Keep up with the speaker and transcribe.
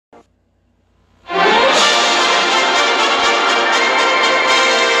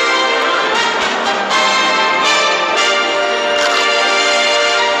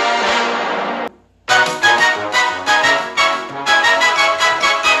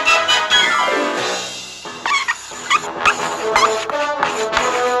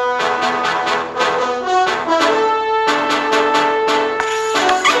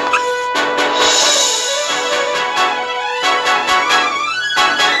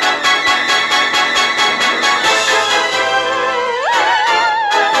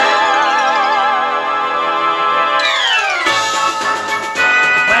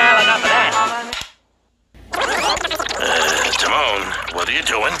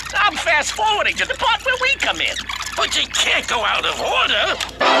I'm fast-forwarding to the part where we come in. But you can't go out of order.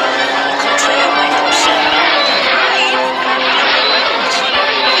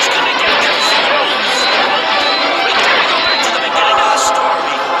 Everybody's gonna get confused. We gotta go back to the beginning of the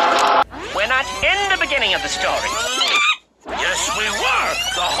story. We're not in the beginning of the story. Yes, we were,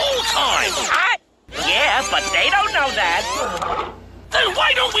 the whole time. Yeah, but they don't know that. Then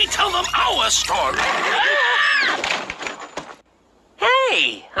why don't we tell them our story?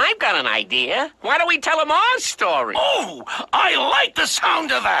 Hey, I've got an idea. Why don't we tell them our story? Oh, I like the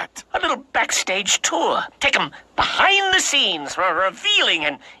sound of that. A little backstage tour. Take them behind the scenes for a revealing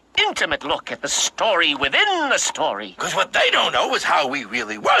and intimate look at the story within the story. Because what they don't know is how we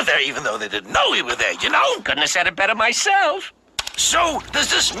really were there, even though they didn't know we were there, you know? Couldn't have said it better myself. So, does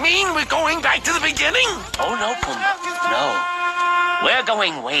this mean we're going back to the beginning? Oh, no, Pumbaa. No. We're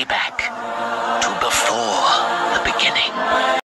going way back to before the beginning.